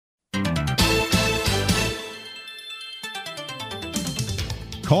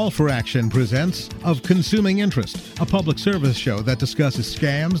Call for Action presents Of Consuming Interest, a public service show that discusses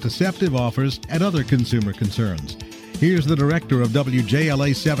scams, deceptive offers, and other consumer concerns. Here's the director of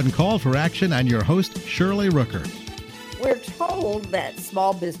WJLA 7 Call for Action and your host, Shirley Rooker. We're told that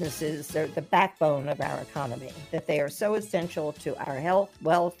small businesses are the backbone of our economy, that they are so essential to our health,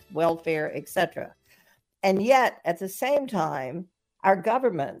 wealth, welfare, etc. And yet, at the same time, our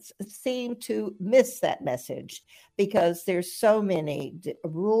governments seem to miss that message because there's so many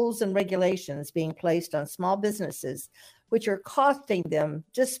rules and regulations being placed on small businesses, which are costing them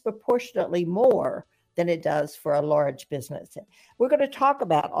disproportionately more than it does for a large business. We're going to talk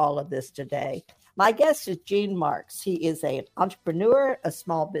about all of this today. My guest is Gene Marks. He is an entrepreneur, a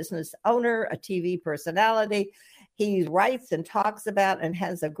small business owner, a TV personality. He writes and talks about and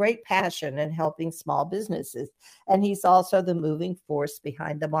has a great passion in helping small businesses. And he's also the moving force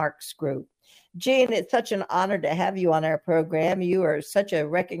behind the Marks Group. Gene, it's such an honor to have you on our program. You are such a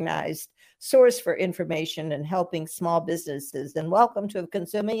recognized source for information and helping small businesses. And welcome to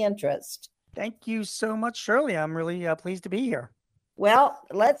Consuming Interest. Thank you so much, Shirley. I'm really pleased to be here. Well,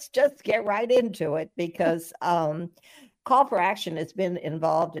 let's just get right into it because Call for Action has been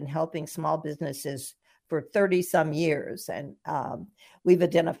involved in helping small businesses for 30 some years. And we've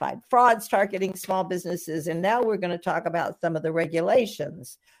identified frauds targeting small businesses. And now we're going to talk about some of the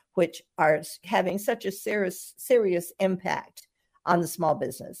regulations which are having such a serious impact on the small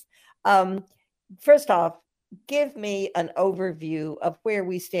business. First off, give me an overview of where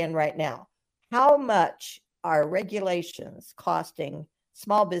we stand right now. How much are regulations costing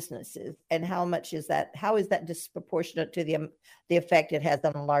small businesses, and how is that disproportionate to the effect it has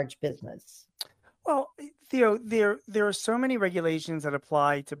on a large business? Well, Theo, there are so many regulations that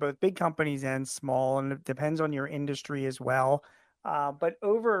apply to both big companies and small, and it depends on your industry as well. But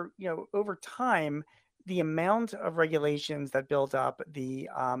over time, the amount of regulations that build up, the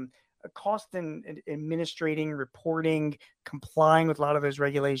cost in administrating, reporting, complying with a lot of those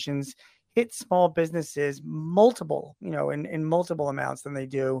regulations hit small businesses in multiple amounts than they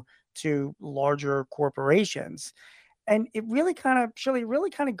do to larger corporations. And it really kind of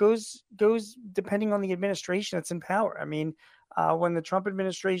goes depending on the administration that's in power. I mean, when the Trump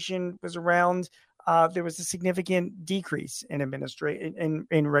administration was around, there was a significant decrease in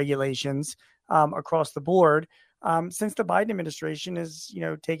in regulations across the board. Since the Biden administration has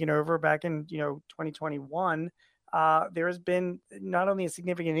taken over back in 2021, there has been not only a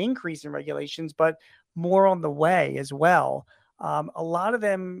significant increase in regulations, but more on the way as well. A lot of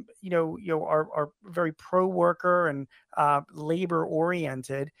them, are very pro-worker and labor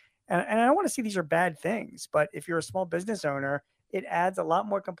oriented. And I don't want to say these are bad things, but if you're a small business owner, it adds a lot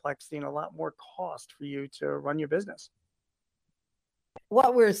more complexity and a lot more cost for you to run your business.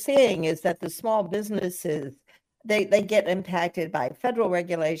 What we're seeing is that the small businesses, they get impacted by federal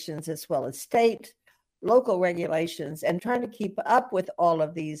regulations as well as state, local regulations, and trying to keep up with all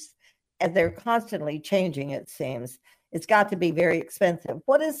of these as they're constantly changing, it seems. It's got to be very expensive.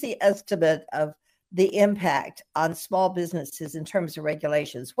 What is the estimate of the impact on small businesses in terms of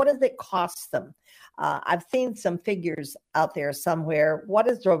regulations? What does it cost them? I've seen some figures out there somewhere. What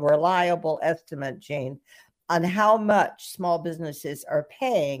is a reliable estimate, Jane, on how much small businesses are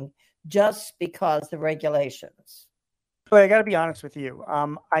paying just because of regulations? But I got to be honest with you.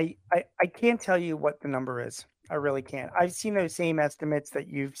 I can't tell you what the number is. I really can't. I've seen those same estimates that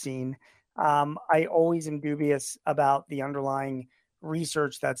you've seen. I always am dubious about the underlying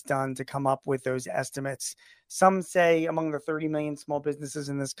research that's done to come up with those estimates. Some say among the 30 million small businesses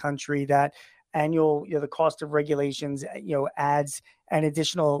in this country that annual, the cost of regulations, adds an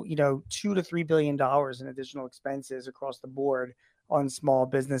additional, $2 to $3 billion in additional expenses across the board on small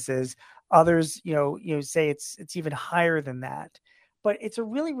businesses. Others, say it's even higher than that. But it's a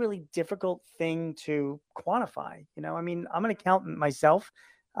really, really difficult thing to quantify. I mean, I'm an accountant myself.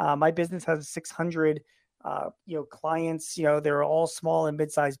 My business has 600, clients. They're all small and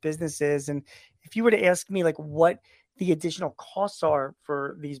mid-sized businesses. And if you were to ask me, like, what the additional costs are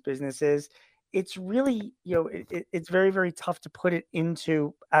for these businesses, it's really, it's very, very tough to put it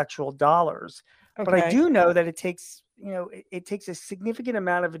into actual dollars. Okay. But I do know that it takes a significant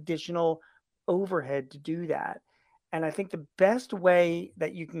amount of additional overhead to do that. And I think the best way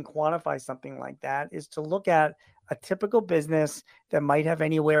that you can quantify something like that is to look at a typical business that might have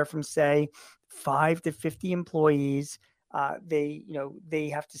anywhere from, say, 5 to 50 employees.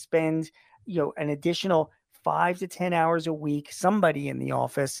 They have to spend, an additional 5 to 10 hours a week, somebody in the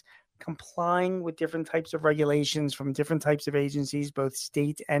office complying with different types of regulations from different types of agencies, both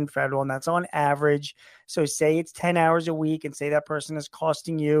state and federal. And that's on average. So say it's 10 hours a week and say that person is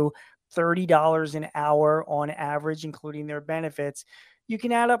costing you $30 an hour on average, including their benefits. you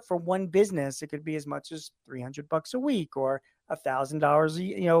can add up for one business. It could be as much as $300 a week or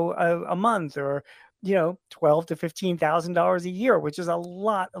 $1,000 a month, or $12,000 to $15,000 a year, which is a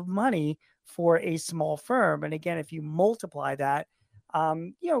lot of money for a small firm. And again, if you multiply that,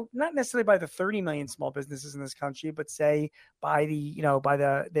 not necessarily by the 30 million small businesses in this country, but say by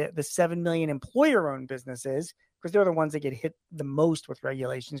the 7 million employer-owned businesses, because they're the ones that get hit the most with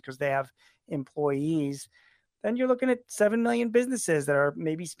regulations because they have employees, then you're looking at 7 million businesses that are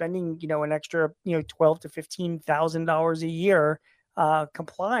maybe spending, an extra, $12,000 to $15,000 a year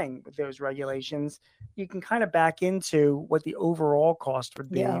complying with those regulations. You can kind of back into what the overall cost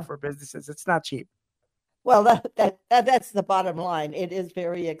would be for businesses. It's not cheap. Well, that's the bottom line. It is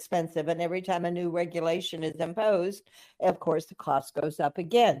very expensive. And every time a new regulation is imposed, of course, the cost goes up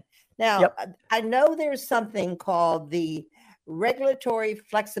again. Now, I know there's something called the Regulatory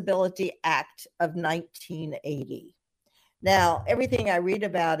Flexibility Act of 1980. Now, everything I read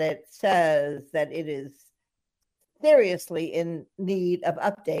about it says that it is seriously in need of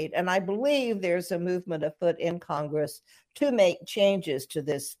update. And I believe there's a movement afoot in Congress to make changes to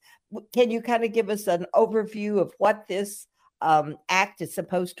this. Can you kind of give us an overview of what this act is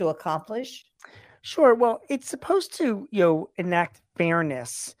supposed to accomplish? Sure. Well, it's supposed to, enact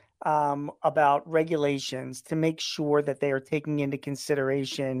fairness about regulations to make sure that they are taking into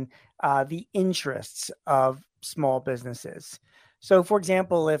consideration the interests of small businesses. So, for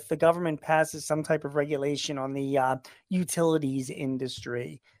example, if the government passes some type of regulation on the utilities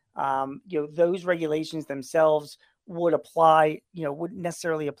industry, those regulations themselves would apply, wouldn't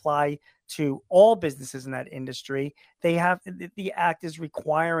necessarily apply to all businesses in that industry. The act is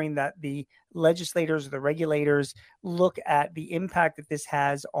requiring that the legislators or the regulators look at the impact that this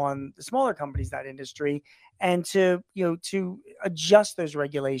has on the smaller companies in that industry, and to adjust those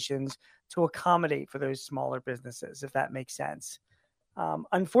regulations to accommodate for those smaller businesses, if that makes sense.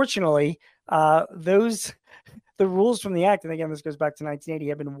 Unfortunately, the rules from the act, and again, this goes back to 1980,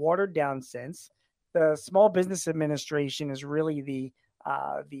 have been watered down since. The Small Business Administration is really the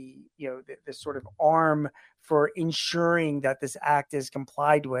sort of arm for ensuring that this act is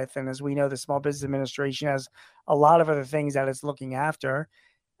complied with. And as we know, the Small Business Administration has a lot of other things that it's looking after.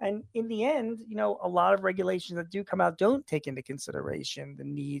 And in the end, a lot of regulations that do come out don't take into consideration the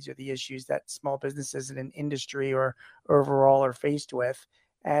needs or the issues that small businesses in an industry or overall are faced with.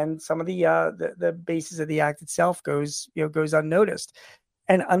 And some of the basis of the act itself goes unnoticed.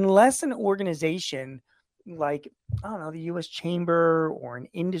 And unless an organization like, I don't know, the U.S. Chamber or an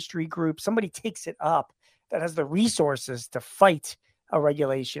industry group, somebody takes it up that has the resources to fight a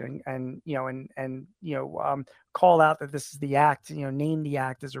regulation and call out that this is the act, name the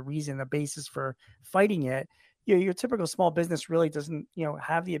act as a reason, a basis for fighting it, your typical small business really doesn't,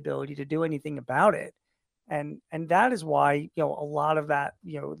 have the ability to do anything about it. And that is why, a lot of that,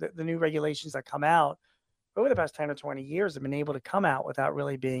 the new regulations that come out over the past 10 or 20 years have been able to come out without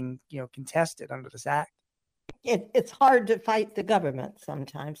really being, contested under this act. It's hard to fight the government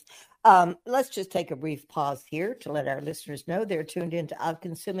sometimes. Let's just take a brief pause here to let our listeners know they're tuned into Of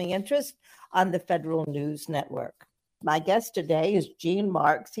Consuming Interest on the Federal News Network. My guest today is Gene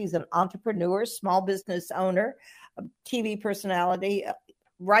Marks. He's an entrepreneur, small business owner, a TV personality,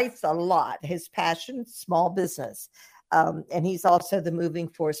 writes a lot. His passion, small business. And he's also the moving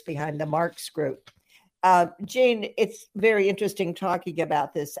force behind the Marks Group. Gene, it's very interesting talking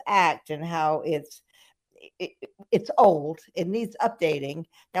about this act and how it's old. It needs updating.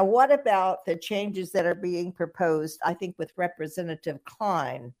 Now, what about the changes that are being proposed? I think with Representative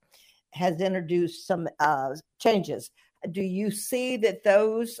Klein has introduced some changes. Do you see that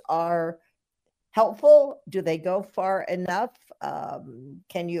those are helpful? Do they go far enough?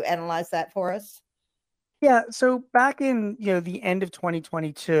 Can you analyze that for us? Yeah. So back in the end of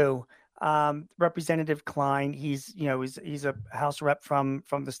 2022, Representative Klein, he's a House rep from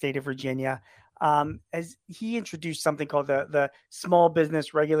the state of Virginia. As he introduced something called the Small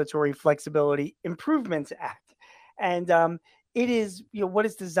Business Regulatory Flexibility Improvements Act. And it is, what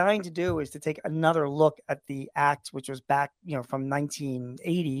it's designed to do is to take another look at the act, which was back, from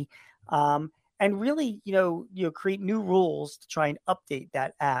 1980, and really, create new rules to try and update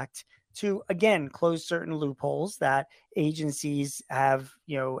that act to, again, close certain loopholes that agencies have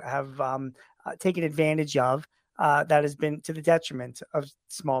taken advantage of, that has been to the detriment of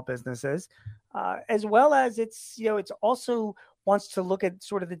small businesses, as well as it's also wants to look at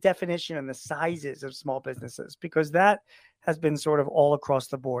sort of the definition and the sizes of small businesses, because that has been sort of all across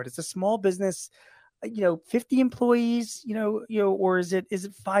the board. It's a small business, 50 employees, or is it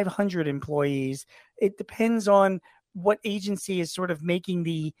 500 employees? It depends on what agency is sort of making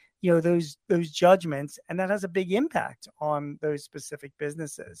those judgments, and that has a big impact on those specific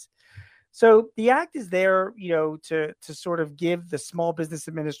businesses. So the act is there, to sort of give the Small Business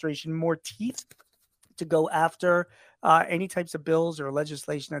Administration more teeth to go after any types of bills or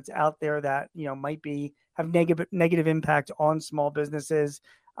legislation that's out there that might have negative impact on small businesses,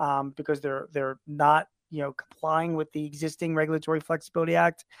 because they're not complying with the existing Regulatory Flexibility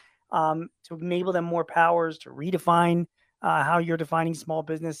Act, to enable them more powers to redefine how you're defining small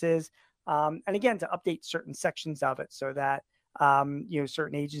businesses, and again to update certain sections of it so that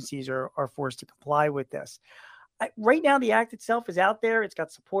certain agencies are forced to comply with this. Right now, the act itself is out there. It's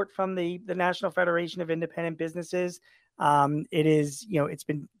got support from the National Federation of Independent Businesses. It is, it's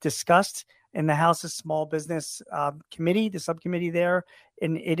been discussed in the House's Small Business Committee, the subcommittee there,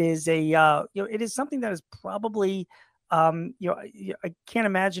 and it is it is something that is probably, I can't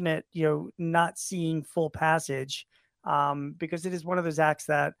imagine it, not seeing full passage, because it is one of those acts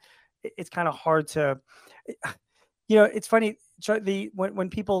that it's kind of hard to, it's funny, when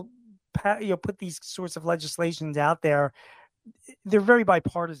people put these sorts of legislations out there, they're very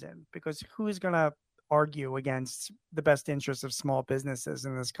bipartisan, because who is going to argue against the best interests of small businesses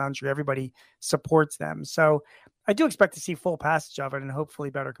in this country? Everybody supports them. So I do expect to see full passage of it and hopefully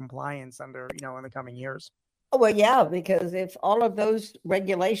better compliance in the coming years. Oh, well, yeah, because if all of those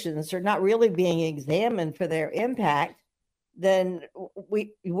regulations are not really being examined for their impact, then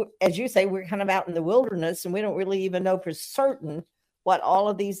we, as you say, we're kind of out in the wilderness and we don't really even know for certain what all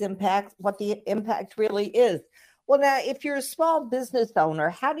of these impacts, what the impact really is. Well, now, if you're a small business owner,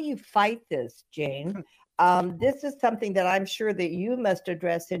 how do you fight this, Jane? This is something that I'm sure that you must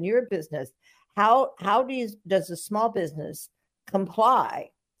address in your business. How does a small business comply,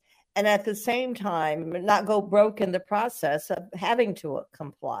 and at the same time not go broke in the process of having to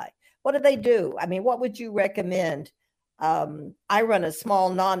comply? What do they do? I mean, what would you recommend? I run a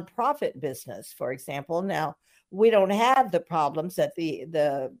small nonprofit business, for example. Now, we don't have the problems that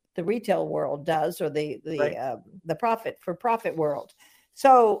the retail world does, or the profit world.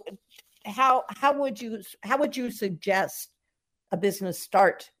 So how would you suggest a business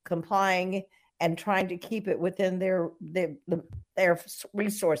start complying and trying to keep it within their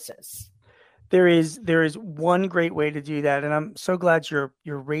resources? There is one great way to do that, and I'm so glad you're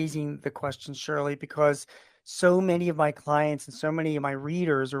raising the question, Shirley, because so many of my clients and so many of my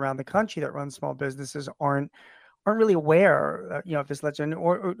readers around the country that run small businesses aren't really aware, of this legislation,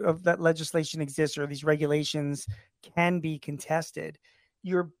 or of that legislation exists, or these regulations can be contested.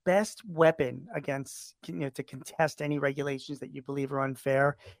 Your best weapon against, to contest any regulations that you believe are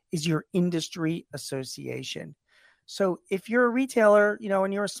unfair is your industry association. So if you're a retailer,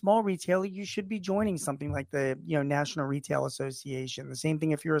 and you're a small retailer, you should be joining something like the, National Retail Association. The same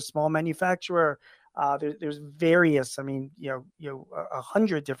thing if you're a small manufacturer. There's various,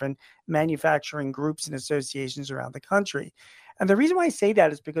 100 different manufacturing groups and associations around the country. And the reason why I say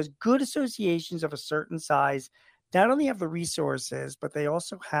that is because good associations of a certain size not only have the resources, but they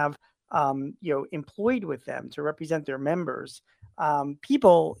also have, employed with them to represent their members,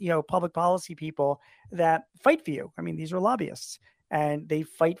 people, public policy people that fight for you. I mean, these are lobbyists, and they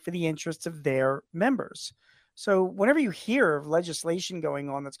fight for the interests of their members. So whenever you hear of legislation going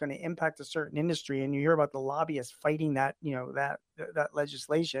on that's going to impact a certain industry, and you hear about the lobbyists fighting that, that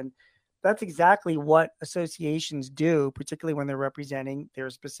legislation, that's exactly what associations do, particularly when they're representing their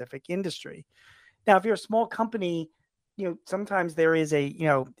specific industry. Now, if you're a small company, sometimes there is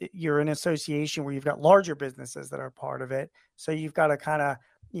you're an association where you've got larger businesses that are part of it. So you've got to kind of,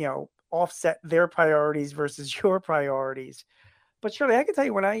 offset their priorities versus your priorities. But Shirley, I can tell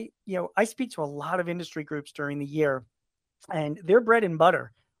you, when I speak to a lot of industry groups during the year, and their bread and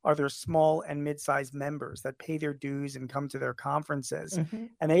butter are their small and mid-sized members that pay their dues and come to their conferences,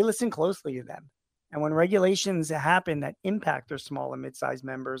 and they listen closely to them. And when regulations happen that impact their small and mid-sized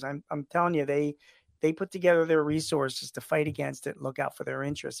members, I'm telling you, they put together their resources to fight against it, look out for their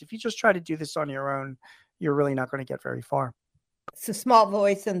interests. If you just try to do this on your own, you're really not going to get very far. It's a small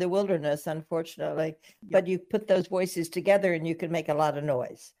voice in the wilderness, unfortunately, but you put those voices together and you can make a lot of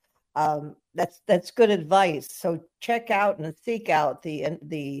noise. That's good advice. So check out and seek out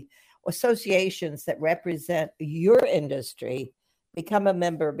the associations that represent your industry. Become a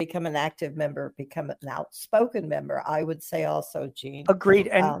member, become an active member, become an outspoken member, I would say also, Gene. Agreed.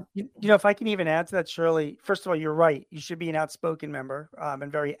 And, if I can even add to that, Shirley, first of all, you're right. You should be an outspoken member, and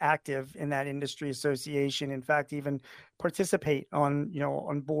very active in that industry association. In fact, even participate on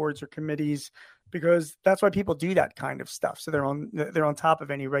boards or committees, because that's why people do that kind of stuff. So they're on top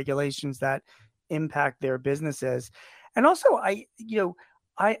of any regulations that impact their businesses. And also,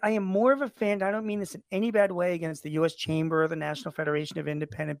 I am more of a fan. I don't mean this in any bad way against the U.S. Chamber or the National Federation of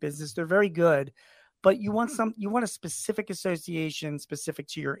Independent Business. They're very good, but you want a specific association specific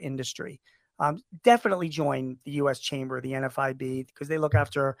to your industry. Definitely join the U.S. Chamber, the NFIB, because they look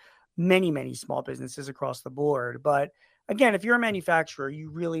after many, many small businesses across the board. But again, if you're a manufacturer,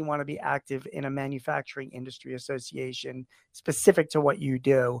 you really want to be active in a manufacturing industry association specific to what you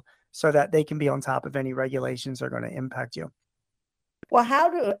do so that they can be on top of any regulations that are going to impact you. Well,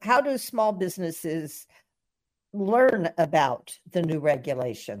 how do small businesses learn about the new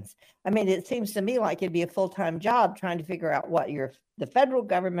regulations? I mean, it seems to me like it'd be a full-time job trying to figure out what the federal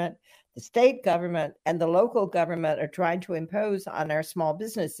government, the state government, and the local government are trying to impose on our small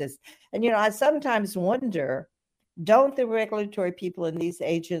businesses. And, I sometimes wonder, don't the regulatory people in these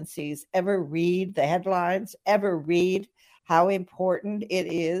agencies ever read the headlines, ever read how important it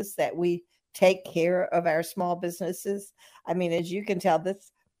is that we take care of our small businesses? I mean, as you can tell,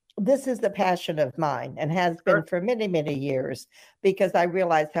 this is the passion of mine and has been for many, many years, because I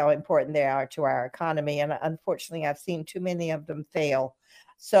realize how important they are to our economy. And unfortunately, I've seen too many of them fail.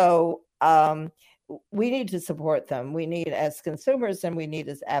 So we need to support them. We need, as consumers, and we need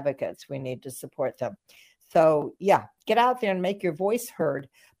as advocates, we need to support them. So yeah, get out there and make your voice heard.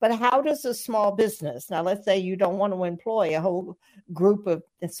 But how does a small business, now let's say you don't want to employ a whole group of,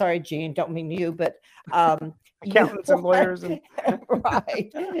 sorry, Jean, don't mean you, but accountants and lawyers.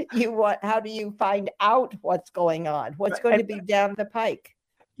 Right. How do you find out what's going on? What's going to be down the pike?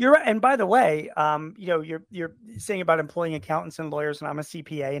 You're right. And by the way, you're saying about employing accountants and lawyers, and I'm a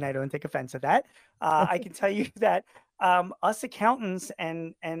CPA and I don't take offense at that. I can tell you that us accountants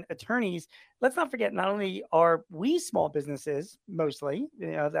and attorneys, let's not forget, not only are we small businesses, mostly,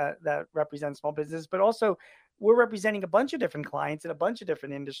 that represent small business, but also we're representing a bunch of different clients in a bunch of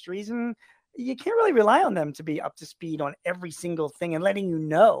different industries. And you can't really rely on them to be up to speed on every single thing and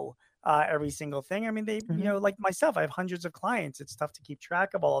letting every single thing. I mean, they, like myself, I have hundreds of clients. It's tough to keep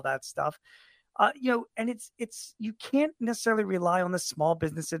track of all of that stuff. And it's, you can't necessarily rely on the Small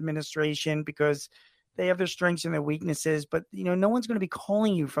Business Administration because they have their strengths and their weaknesses, but no one's going to be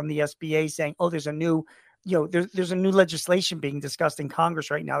calling you from the SBA saying, oh, there's a new, there's a new legislation being discussed in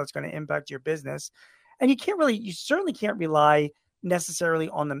Congress right now that's going to impact your business. And you certainly can't rely necessarily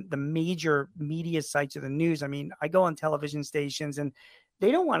on the major media sites of the news. I mean, I go on television stations and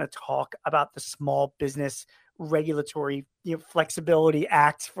they don't want to talk about the Small Business Regulatory Flexibility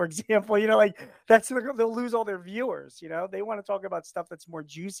Act, for example. They'll lose all their viewers. They want to talk about stuff that's more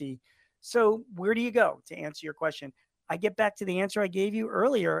juicy. So where do you go to answer your question? I get back to the answer I gave you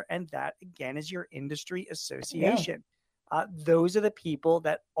earlier, and that again is your industry association. Yeah. Those are the people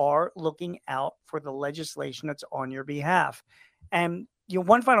that are looking out for the legislation that's on your behalf. And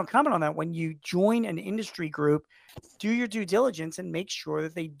one final comment on that: when you join an industry group, do your due diligence and make sure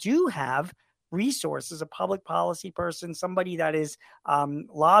that they do have resources, a public policy person, somebody that is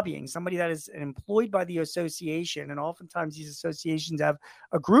lobbying, somebody that is employed by the association. And oftentimes these associations have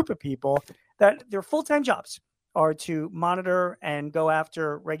a group of people that their full-time jobs are to monitor and go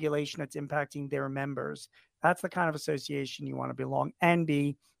after regulation that's impacting their members. That's the kind of association you want to belong and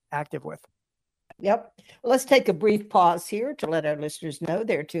be active with. Yep. Let's take a brief pause here to let our listeners know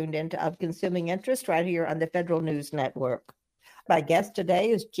they're tuned into Of Consuming Interest right here on the Federal News Network. My guest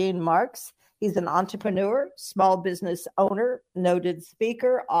today is Gene Marks. He's an entrepreneur, small business owner, noted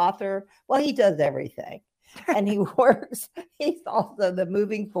speaker, author. Well, he does everything. And he's also the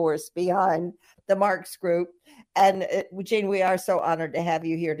moving force behind the Marks Group. And Gene, we are so honored to have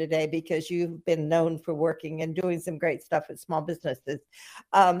you here today because you've been known for working and doing some great stuff with small businesses.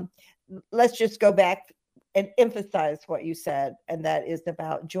 Let's just go back and emphasize what you said, and that is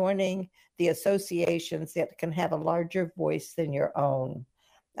about joining the associations that can have a larger voice than your own.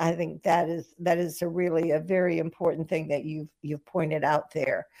 I think that is a very important thing that you've pointed out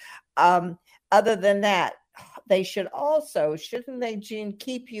there. Other than that, they shouldn't they, Gene,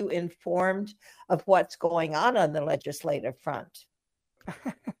 keep you informed of what's going on the legislative front?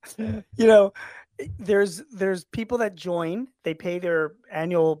 There's people that join, they pay their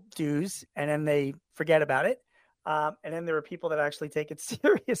annual dues, and then they forget about it. And then there are people that actually take it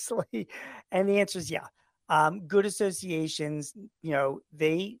seriously. And the answer is yeah. Good associations,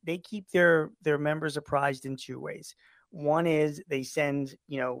 they keep their members apprised in two ways. One is they send,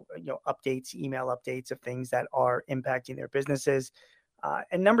 updates, email updates of things that are impacting their businesses.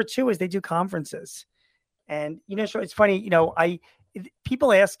 And number two is they do conferences. And, so it's funny,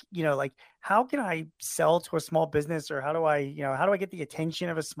 people ask, how can I sell to a small business, or how do I get the attention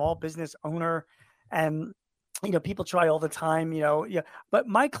of a small business owner? And, people try all the time, but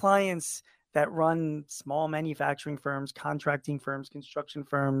my clients, that run small manufacturing firms, contracting firms, construction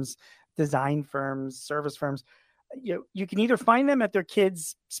firms, design firms, service firms. You can either find them at their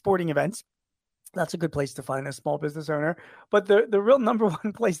kids' sporting events. That's a good place to find a small business owner. But the real number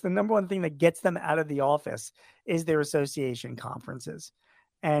one place, the number one thing that gets them out of the office is their association conferences.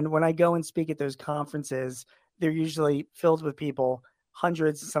 And when I go and speak at those conferences, they're usually filled with people,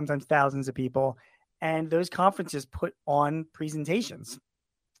 hundreds, sometimes thousands of people. And those conferences put on presentations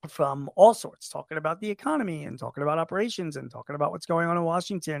from all sorts, talking about the economy and talking about operations and talking about what's going on in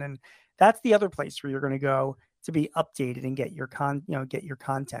Washington. And that's the other place where you're going to go to be updated and get your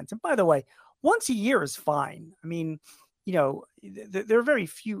content. And by the way, once a year is fine. I mean, there are very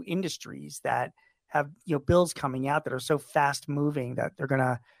few industries that have, bills coming out that are so fast moving that they're going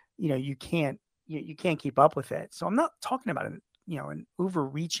to, you can't keep up with it. So I'm not talking about an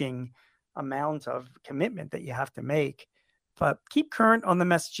overreaching amount of commitment that you have to make, but keep current on the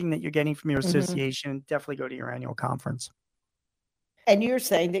messaging that you're getting from your association. Definitely go to your annual conference. And you're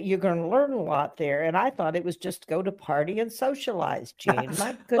saying that you're going to learn a lot there. And I thought it was just go to party and socialize, Gene.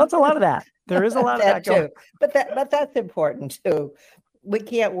 That's a lot of that. There is a lot of that too. But that's important too. We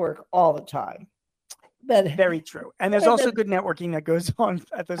can't work all the time. But very true. And there's also good networking that goes on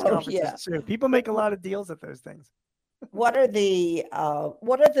at those conferences too. People make a lot of deals at those things. What are the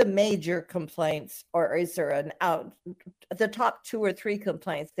major complaints, or is there the top 2 or 3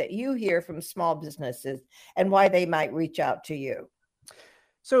 complaints that you hear from small businesses and why they might reach out to you?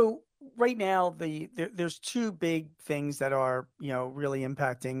 So right now, there's 2 big things that are, really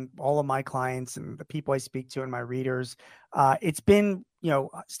impacting all of my clients and the people I speak to and my readers. It's been,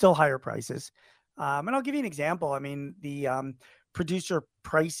 still higher prices. And I'll give you an example. I mean, the producer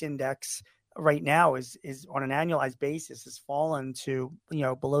price index right now is on an annualized basis has fallen to,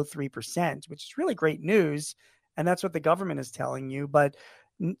 below 3%, which is really great news. And that's what the government is telling you. But,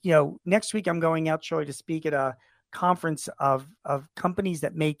 next week I'm going out, Shirley, to speak at a conference of companies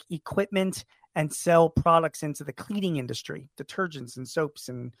that make equipment and sell products into the cleaning industry, detergents and soaps,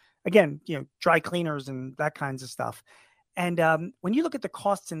 and again, dry cleaners and that kinds of stuff. And when you look at the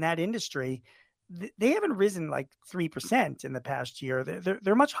costs in that industry, they haven't risen like 3% in the past year.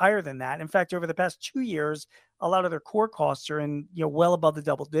 They're much higher than that. In fact, over the past 2 years, a lot of their core costs are in, well above the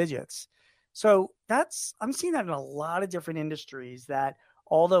double digits. So I'm seeing that in a lot of different industries, that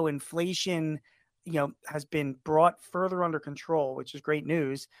although inflation, has been brought further under control, which is great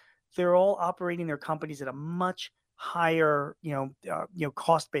news, they're all operating their companies at a much higher,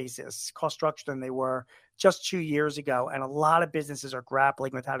 cost structure than they were just 2 years ago. And a lot of businesses are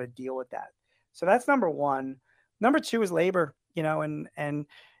grappling with how to deal with that. So that's number one. Number 2 is labor, we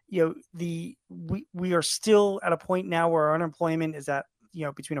are still at a point now where our unemployment is at,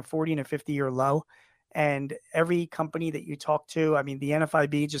 between a 40 and a 50-year low. And every company that you talk to, I mean, the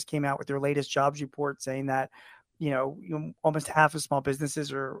NFIB just came out with their latest jobs report saying that, almost half of small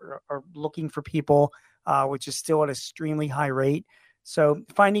businesses are looking for people, which is still at an extremely high rate. So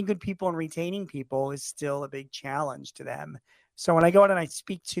finding good people and retaining people is still a big challenge to them. So when I go out and I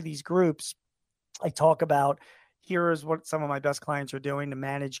speak to these groups, I talk about, here is what some of my best clients are doing to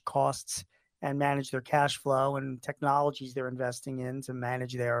manage costs and manage their cash flow, and technologies they're investing in to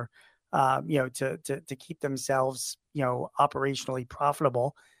manage their, to keep themselves, operationally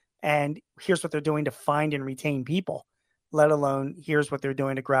profitable. And here's what they're doing to find and retain people, let alone here's what they're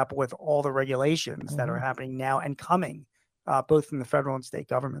doing to grapple with all the regulations that are happening now and coming, both from the federal and state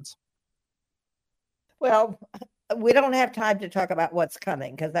governments. Well, we don't have time to talk about what's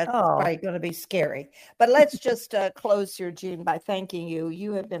coming because that's probably going to be scary. But let's just close here, Gene, by thanking you.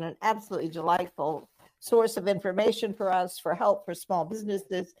 You have been an absolutely delightful source of information for us, for help for small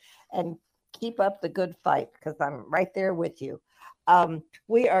businesses, and keep up the good fight, because I'm right there with you.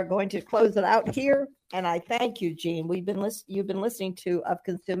 We are going to close it out here, and I thank you, Gene. You've been listening to Of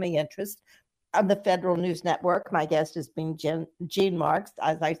Consuming Interest on the Federal News Network. My guest has been Gene Marks.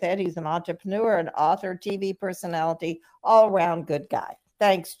 As I said, he's an entrepreneur, an author, TV personality, all-around good guy.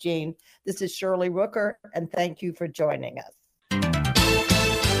 Thanks, Gene. This is Shirley Rooker, and thank you for joining us.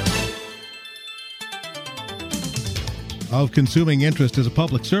 Of Consuming Interest is a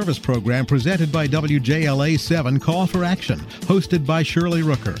public service program presented by WJLA 7 Call for Action, hosted by Shirley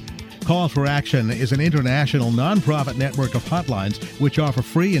Rooker. Call for Action is an international nonprofit network of hotlines which offer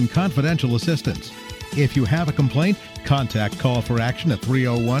free and confidential assistance. If you have a complaint, contact Call for Action at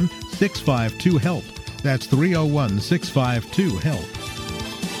 301-652-HELP. That's 301-652-HELP.